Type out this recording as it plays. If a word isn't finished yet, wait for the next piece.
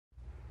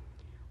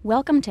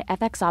Welcome to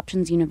FX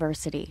Options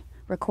University,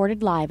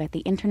 recorded live at the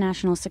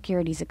International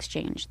Securities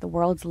Exchange, the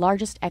world's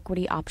largest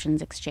equity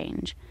options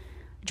exchange.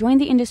 Join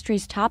the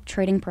industry's top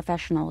trading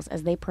professionals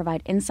as they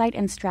provide insight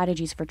and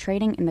strategies for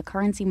trading in the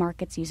currency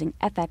markets using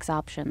FX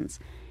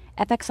options.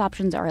 FX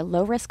options are a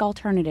low-risk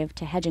alternative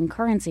to hedging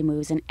currency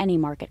moves in any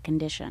market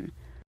condition.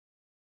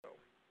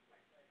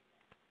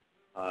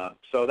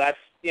 So that's,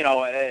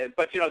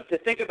 but, to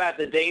think about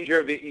the danger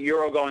of the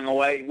euro going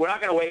away, we're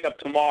not going to wake up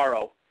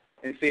tomorrow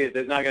and see that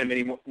there's not going to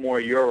be any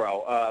more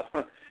euro.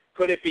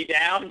 Could it be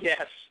down?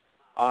 Yes.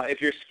 If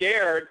you're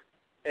scared,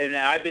 and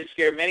I've been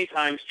scared many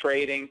times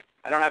trading,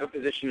 I don't have a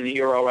position in the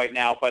euro right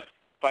now, but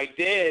if I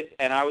did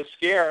and I was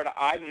scared,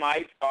 I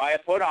might buy a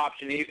put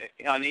option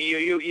on the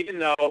EU, even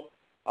though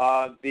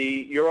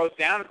the euro's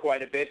down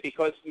quite a bit,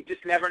 because you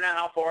just never know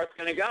how far it's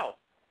going to go.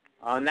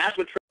 And that's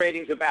what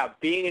trading's about,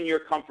 being in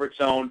your comfort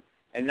zone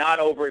and not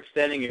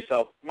overextending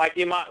yourself. Mike, do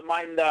you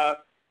mind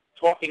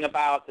talking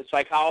about the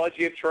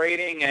psychology of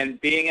trading and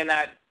being in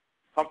that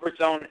comfort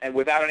zone and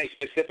without any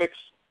specifics?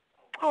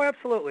 Oh,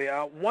 absolutely.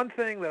 One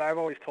thing that I've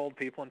always told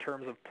people in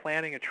terms of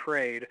planning a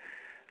trade,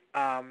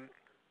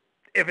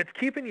 if it's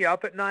keeping you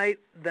up at night,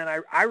 then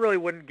I really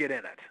wouldn't get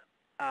in it.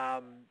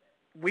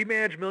 We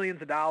manage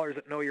millions of dollars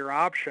at Know Your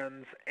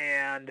Options,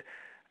 and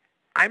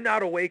I'm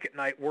not awake at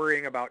night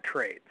worrying about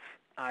trades.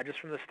 Just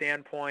from the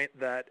standpoint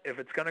that if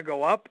it's going to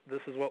go up,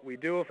 this is what we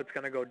do. If it's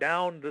going to go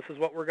down, this is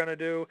what we're going to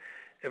do.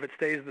 If it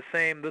stays the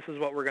same, this is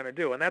what we're going to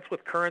do. And that's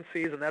with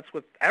currencies, and that's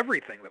with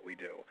everything that we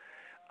do.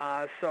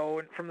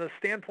 So from the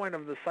standpoint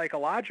of the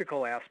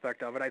psychological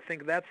aspect of it, I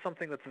think that's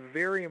something that's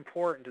very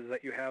important, is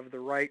that you have the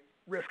right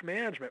risk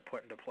management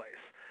put into place.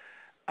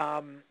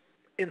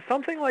 In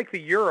something like the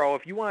euro,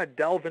 if you want to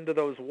delve into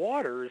those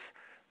waters,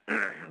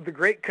 the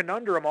great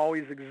conundrum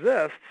always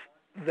exists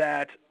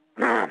that,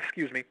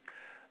 excuse me,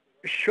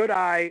 should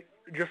I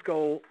just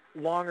go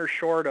long or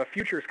short a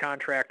futures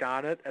contract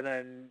on it and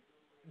then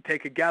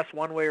take a guess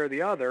one way or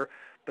the other,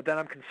 but then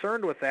I'm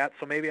concerned with that,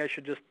 so maybe I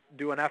should just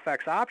do an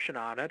FX option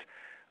on it,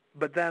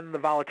 but then the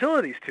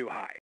volatility's too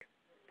high.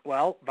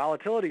 Well,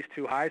 volatility's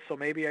too high, so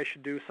maybe I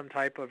should do some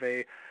type of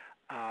a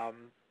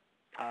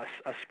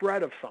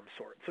spread of some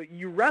sort. So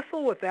you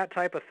wrestle with that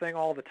type of thing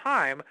all the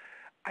time.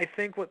 I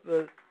think what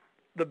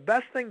the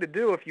best thing to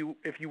do if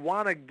you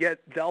want to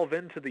delve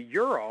into the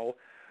euro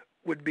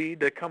would be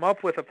to come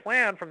up with a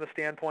plan from the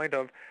standpoint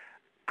of,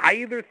 I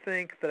either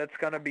think that it's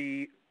going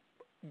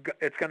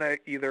to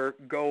either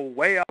go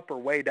way up or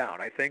way down.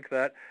 I think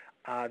that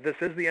this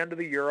is the end of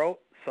the euro,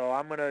 so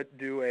I'm going to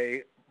do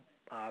a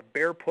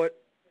bear put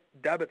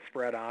debit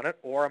spread on it,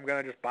 or I'm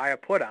going to just buy a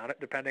put on it,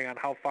 depending on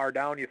how far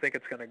down you think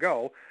it's going to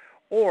go.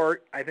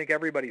 Or I think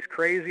everybody's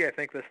crazy, I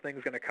think this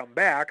thing's going to come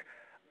back.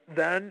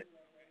 Then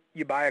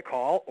you buy a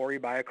call, or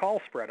you buy a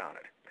call spread on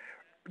it.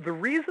 The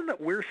reason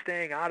that we're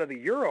staying out of the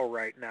euro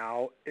right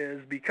now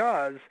is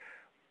because,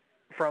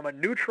 from a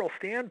neutral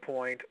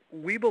standpoint,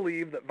 we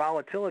believe that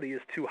volatility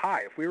is too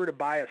high. If we were to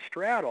buy a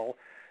straddle,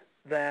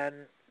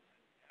 then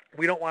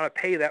we don't want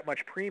to pay that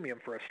much premium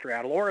for a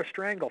straddle, or a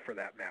strangle for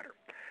that matter.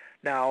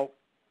 Now,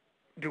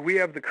 do we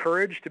have the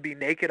courage to be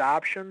naked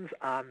options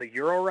on the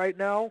euro right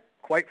now?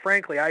 Quite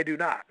frankly, I do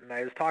not. And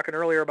I was talking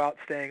earlier about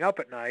staying up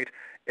at night.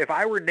 If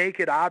I were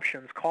naked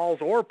options,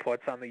 calls or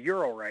puts on the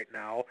euro right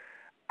now,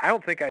 I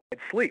don't think I'd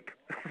sleep.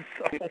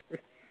 So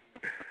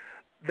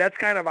that's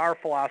kind of our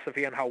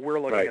philosophy on how we're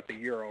looking at the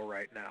euro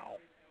right now.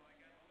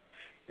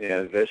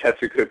 Yeah,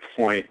 that's a good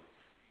point.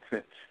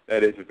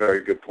 That is a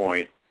very good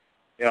point.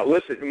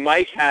 Listen,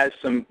 Mike has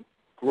some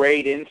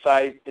great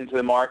insight into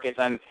the markets,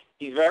 and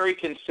he's very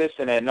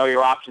consistent. And Know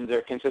Your Options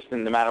are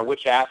consistent no matter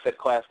which asset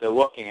class they're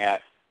looking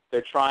at.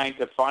 They're trying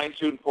to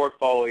fine-tune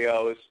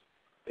portfolios.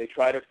 They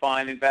try to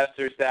find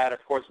investors that,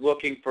 of course,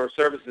 looking for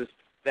services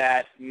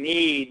that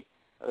need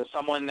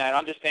someone that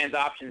understands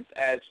options,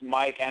 as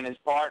Mike and his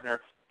partner.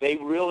 They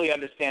really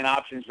understand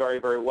options very,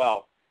 very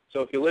well.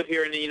 So if you live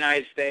here in the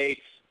United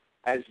States,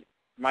 as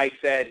Mike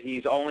said,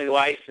 he's only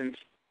licensed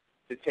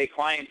to take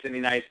clients in the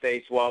United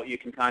States. Well, you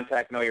can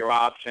contact Know Your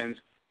Options.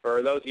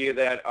 For those of you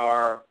that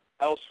are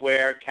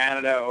elsewhere,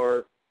 Canada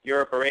or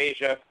Europe or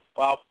Asia,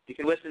 well, you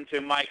can listen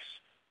to Mike's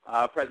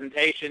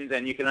presentations,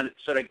 and you can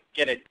sort of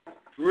get a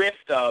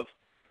drift of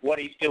what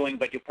he's doing,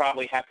 but you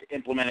probably have to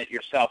implement it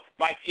yourself.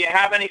 Mike, do you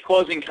have any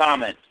closing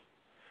comments?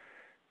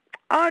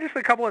 Just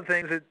a couple of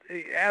things.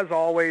 As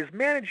always,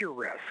 manage your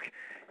risk.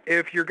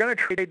 If you're going to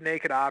trade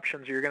naked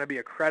options, or you're going to be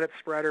a credit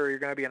spreader, or you're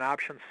going to be an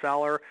option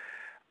seller,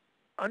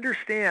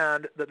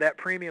 understand that that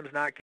premium is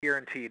not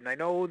guaranteed. And I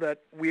know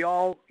that we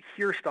all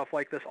hear stuff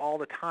like this all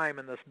the time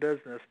in this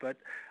business, but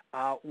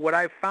what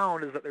I've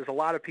found is that there's a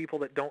lot of people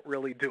that don't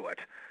really do it.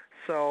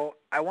 So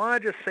I want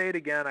to just say it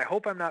again. I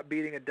hope I'm not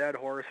beating a dead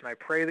horse, and I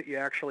pray that you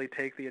actually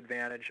take the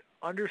advantage.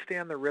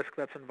 Understand the risk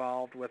that's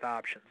involved with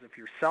options. If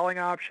you're selling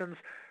options,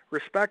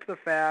 respect the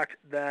fact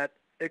that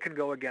it can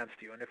go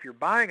against you. And if you're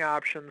buying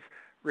options,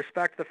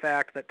 respect the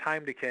fact that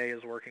time decay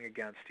is working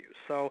against you.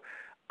 So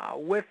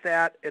with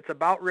that, it's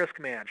about risk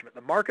management.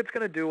 The market's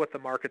going to do what the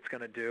market's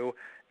going to do,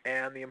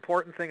 And the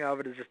important thing of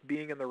it is just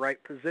being in the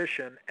right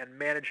position and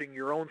managing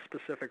your own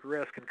specific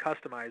risk and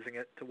customizing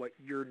it to what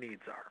your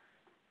needs are.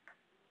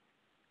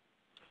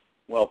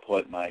 Well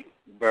put, Mike.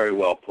 Very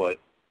well put.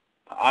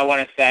 I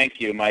want to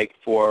thank you, Mike,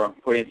 for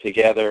putting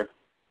together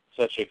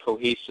such a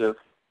cohesive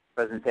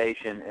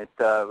presentation. It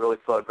really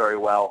flowed very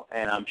well,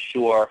 and I'm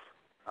sure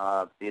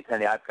the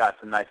attendee, I've got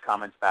some nice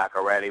comments back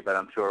already, but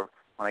I'm sure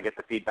when I get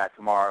the feedback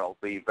tomorrow, it'll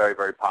be very,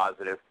 very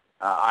positive.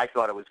 I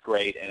thought it was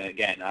great, and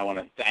again, I want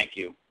to thank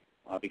you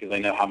because I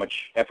know how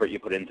much effort you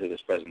put into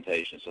this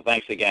presentation. So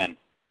thanks again.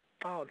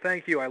 Oh,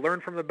 thank you. I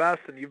learned from the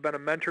best, and you've been a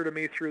mentor to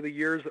me through the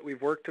years that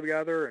we've worked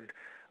together, and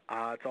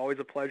it's always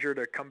a pleasure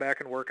to come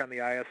back and work on the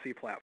ISC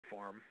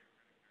platform.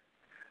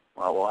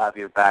 Well, we'll have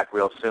you back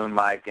real soon,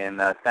 Mike, and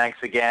thanks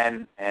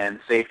again, and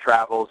safe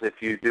travels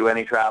if you do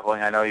any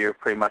traveling. I know you're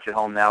pretty much at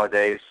home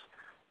nowadays,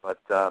 but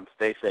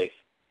stay safe.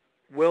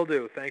 Will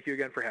do. Thank you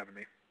again for having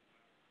me.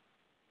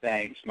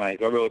 Thanks,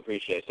 Mike. I really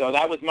appreciate it. So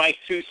that was Mike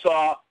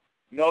Tosaw.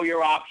 Know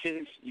your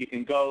options. You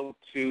can go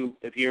to,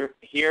 if you're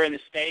here in the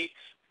States,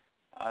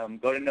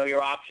 go to Know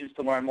Your Options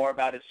to learn more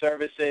about his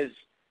services.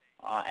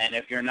 And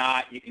if you're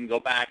not, you can go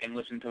back and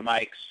listen to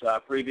Mike's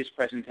previous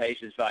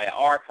presentations via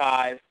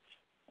archive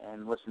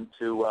and listen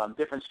to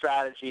different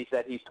strategies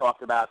that he's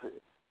talked about. It's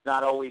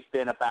not always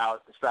been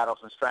about the straddles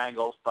and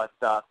strangles, but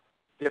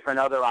different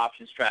other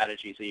option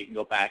strategies. So you can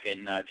go back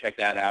and check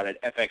that out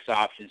at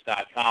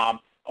fxoptions.com.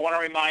 I want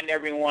to remind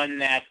everyone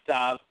that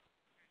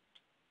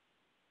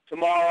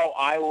tomorrow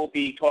I will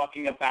be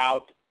talking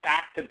about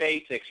Back to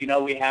Basics. You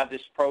know, we have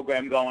this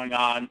program going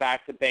on,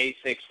 Back to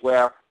Basics,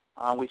 where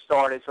we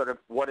started sort of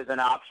what is an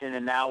option,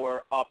 and now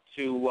we're up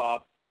to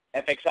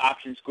FX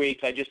Options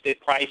Greeks. I just did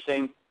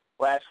pricing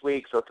last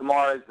week, so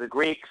tomorrow is the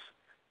Greeks.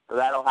 So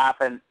that'll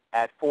happen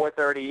at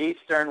 4:30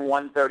 Eastern,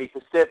 1:30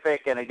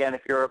 Pacific. And again,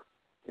 if you're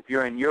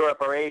in Europe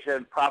or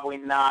Asia, probably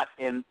not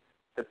in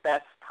the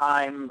best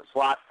time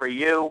slot for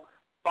you.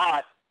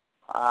 But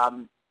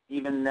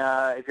even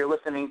if you're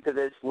listening to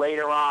this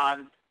later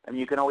on, and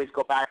you can always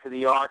go back to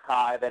the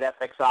archive at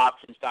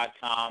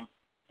fxoptions.com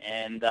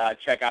and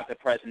check out the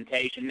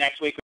presentation.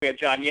 Next week we have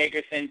John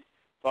Yegerson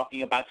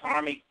talking about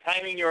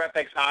timing your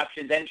FX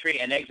options entry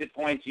and exit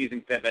points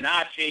using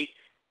Fibonacci.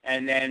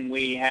 And then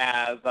we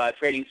have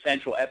Trading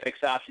Central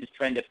FX Options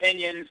Trend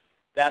Opinions.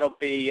 That'll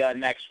be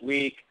next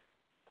week.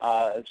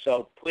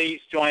 So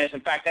please join us.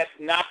 In fact, that's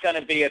not going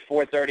to be at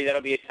 4:30.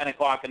 That'll be at 10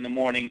 o'clock in the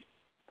morning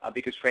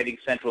because Trading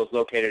Central is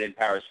located in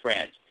Paris,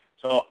 France.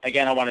 So,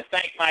 again, I want to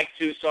thank Mike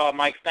Tosaw.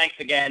 Mike, thanks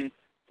again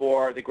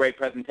for the great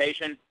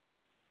presentation.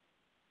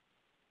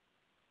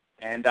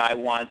 And I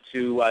want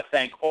to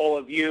thank all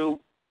of you,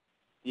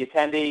 the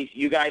attendees.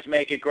 You guys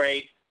make it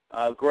great.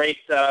 Great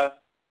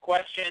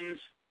questions.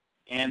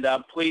 And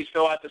please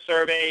fill out the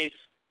surveys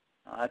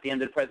at the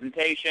end of the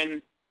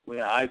presentation.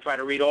 I try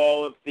to read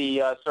all of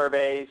the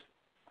surveys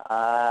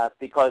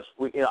because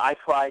I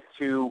try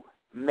to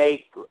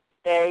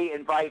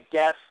invite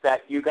guests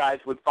that you guys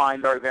would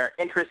find very, very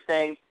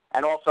interesting,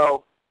 and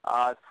also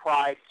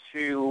try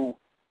to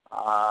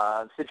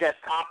suggest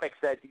topics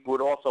that you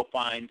would also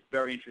find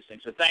very interesting.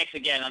 So thanks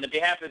again. On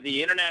behalf of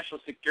the International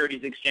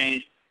Securities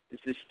Exchange,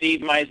 this is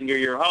Steve Meisinger,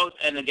 your host,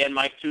 and again,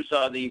 Mike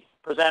Tosaw, the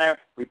presenter.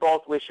 We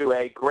both wish you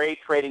a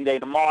great trading day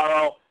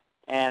tomorrow,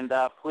 and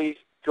please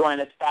join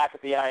us back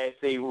at the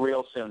ISC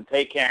real soon.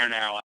 Take care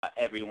now,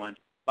 everyone.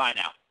 Bye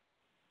now.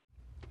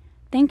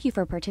 Thank you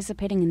for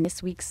participating in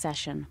this week's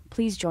session.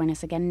 Please join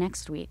us again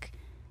next week.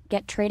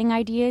 Get trading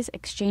ideas,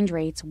 exchange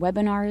rates,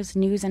 webinars,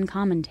 news, and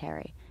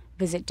commentary.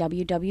 Visit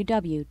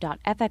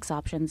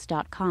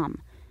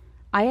www.fxoptions.com.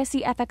 ISE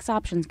FX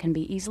options can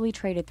be easily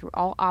traded through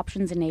all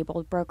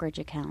options-enabled brokerage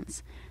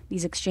accounts.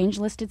 These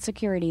exchange-listed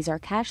securities are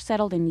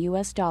cash-settled in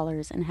U.S.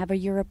 dollars and have a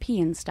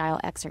European-style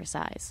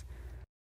exercise.